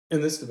In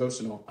this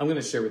devotional, I'm going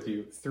to share with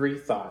you 3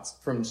 thoughts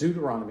from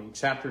Deuteronomy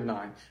chapter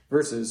 9,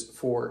 verses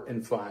 4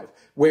 and 5,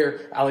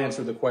 where I'll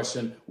answer the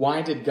question,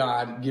 why did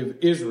God give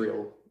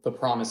Israel the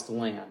promised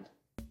land?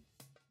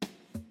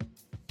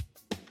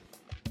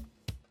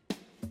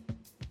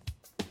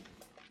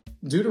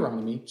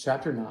 Deuteronomy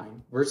chapter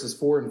 9, verses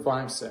 4 and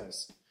 5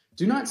 says,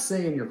 "Do not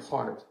say in your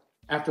heart,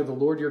 after the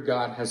Lord your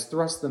God has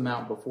thrust them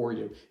out before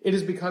you, it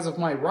is because of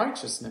my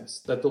righteousness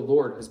that the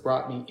Lord has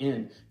brought me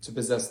in to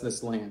possess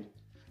this land.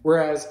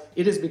 Whereas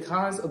it is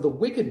because of the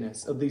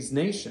wickedness of these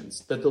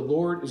nations that the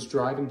Lord is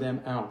driving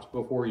them out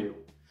before you.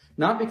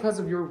 Not because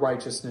of your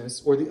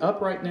righteousness or the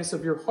uprightness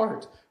of your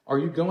heart are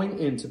you going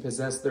in to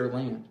possess their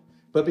land,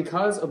 but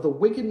because of the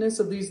wickedness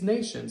of these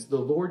nations the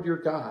Lord your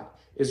God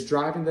is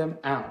driving them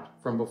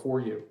out from before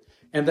you,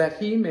 and that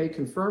he may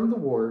confirm the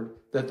word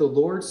that the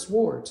Lord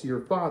swore to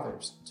your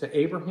fathers, to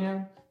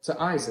Abraham,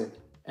 to Isaac,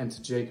 and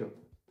to Jacob."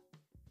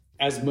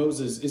 As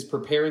Moses is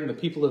preparing the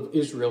people of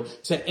Israel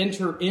to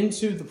enter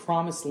into the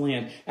promised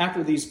land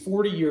after these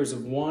 40 years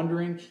of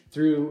wandering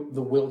through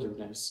the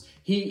wilderness,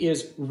 he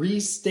is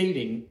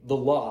restating the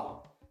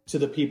law to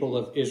the people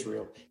of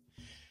Israel.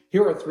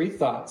 Here are 3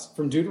 thoughts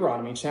from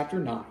Deuteronomy chapter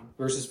 9,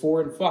 verses 4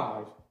 and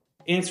 5,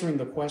 answering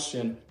the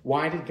question,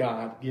 why did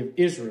God give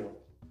Israel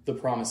the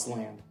promised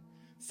land?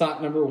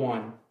 Thought number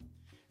 1,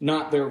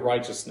 not their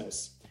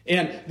righteousness.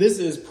 And this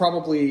is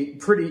probably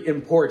pretty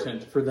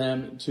important for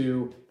them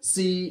to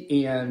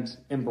see and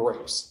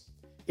embrace.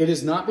 It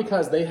is not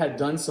because they had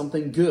done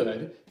something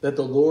good that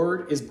the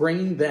Lord is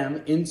bringing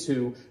them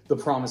into the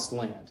promised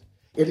land.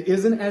 It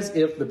isn't as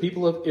if the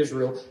people of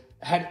Israel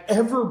had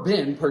ever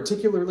been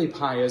particularly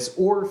pious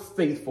or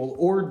faithful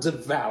or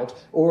devout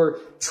or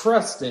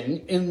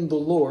trusting in the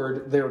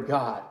Lord their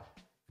God.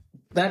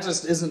 That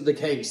just isn't the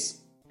case.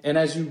 And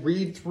as you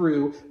read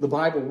through the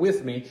Bible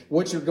with me,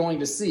 what you're going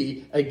to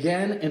see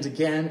again and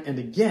again and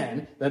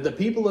again, that the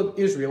people of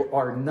Israel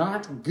are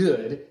not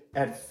good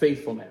at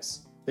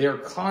faithfulness. They are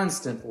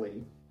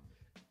constantly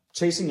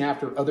chasing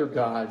after other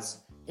gods,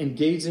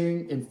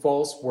 engaging in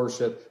false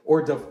worship,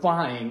 or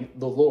defying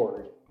the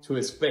Lord to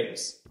his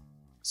face.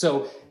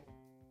 So,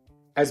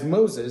 as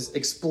Moses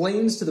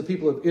explains to the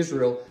people of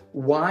Israel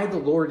why the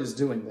Lord is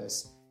doing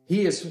this,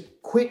 he is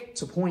quick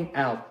to point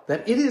out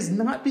that it is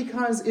not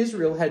because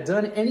Israel had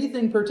done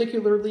anything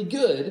particularly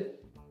good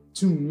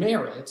to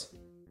merit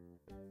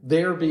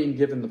their being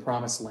given the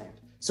promised land.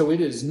 So it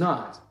is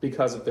not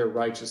because of their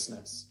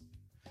righteousness.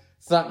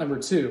 Thought number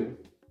 2,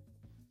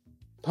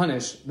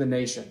 punish the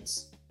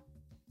nations.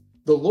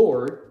 The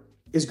Lord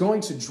is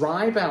going to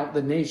drive out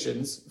the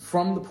nations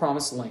from the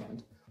promised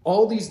land.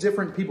 All these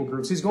different people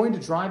groups, he's going to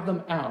drive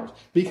them out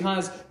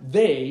because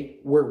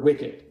they were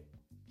wicked.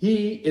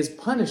 He is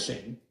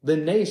punishing the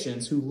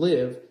nations who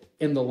live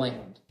in the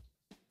land.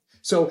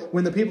 So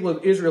when the people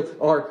of Israel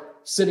are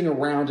sitting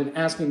around and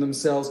asking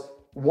themselves,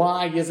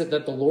 why is it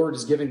that the Lord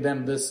is giving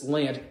them this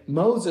land?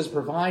 Moses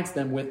provides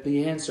them with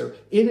the answer.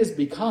 It is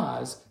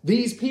because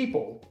these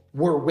people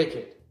were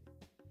wicked.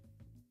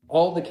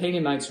 All the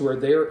Canaanites who are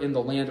there in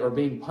the land are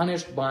being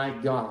punished by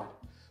God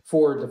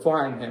for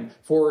defying him,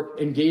 for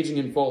engaging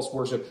in false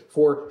worship,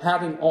 for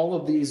having all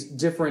of these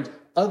different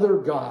other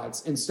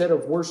gods instead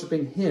of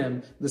worshiping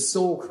him, the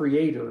sole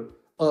creator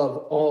of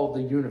all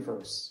the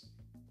universe.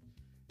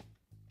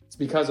 It's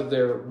because of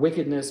their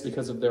wickedness,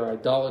 because of their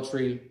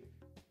idolatry,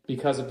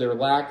 because of their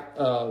lack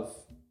of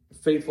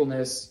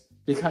faithfulness,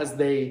 because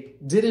they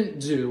didn't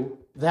do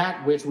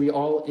that which we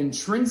all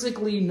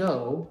intrinsically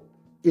know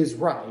is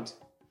right,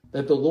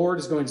 that the Lord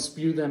is going to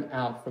spew them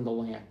out from the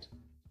land.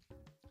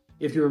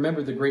 If you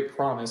remember the great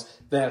promise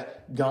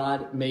that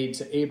God made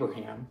to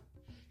Abraham,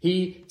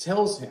 he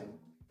tells him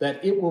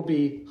that it will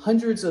be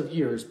hundreds of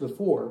years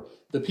before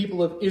the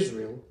people of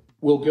Israel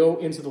will go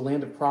into the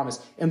land of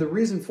promise. And the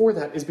reason for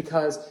that is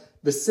because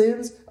the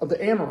sins of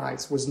the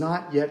Amorites was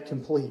not yet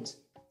complete.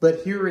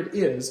 But here it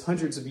is,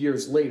 hundreds of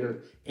years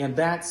later, and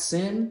that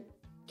sin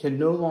can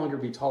no longer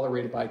be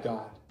tolerated by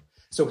God.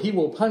 So he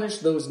will punish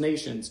those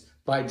nations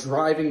by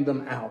driving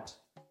them out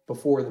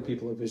before the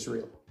people of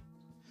Israel.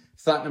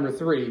 Thought number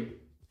 3,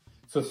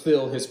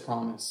 fulfill his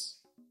promise.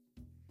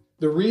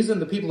 The reason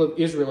the people of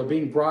Israel are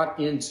being brought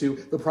into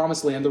the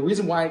promised land, the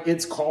reason why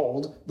it's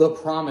called the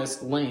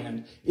promised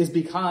land, is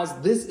because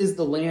this is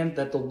the land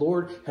that the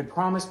Lord had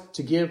promised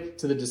to give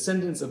to the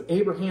descendants of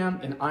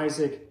Abraham and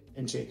Isaac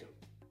and Jacob.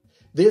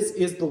 This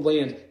is the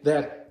land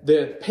that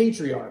the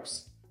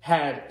patriarchs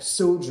had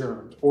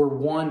sojourned or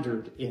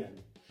wandered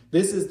in.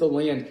 This is the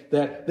land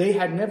that they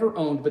had never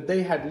owned, but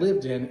they had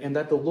lived in, and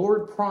that the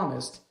Lord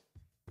promised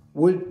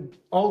would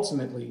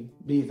ultimately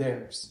be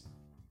theirs.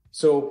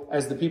 So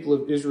as the people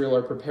of Israel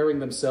are preparing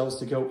themselves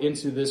to go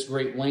into this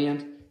great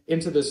land,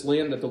 into this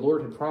land that the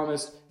Lord had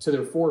promised to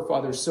their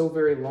forefathers so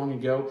very long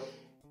ago,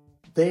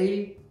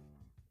 they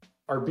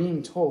are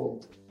being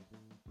told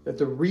that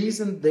the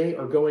reason they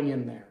are going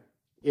in there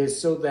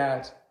is so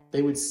that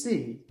they would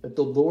see that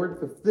the Lord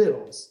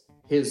fulfills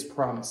his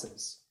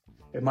promises.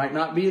 It might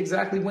not be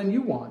exactly when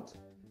you want.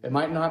 It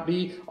might not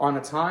be on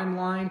a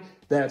timeline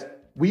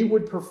that we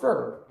would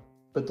prefer,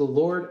 but the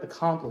Lord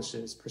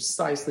accomplishes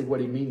precisely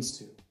what he means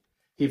to.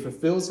 He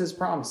fulfills his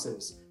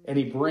promises, and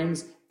he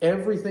brings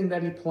everything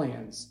that he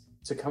plans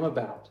to come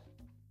about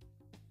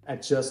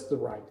at just the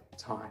right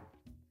time.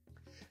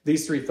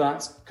 These three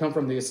thoughts come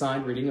from the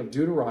assigned reading of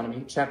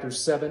Deuteronomy chapters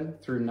 7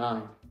 through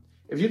 9.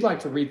 If you'd like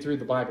to read through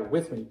the Bible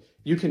with me,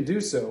 you can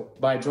do so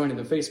by joining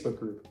the Facebook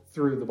group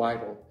Through the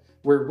Bible,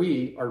 where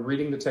we are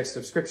reading the text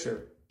of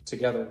Scripture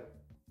together.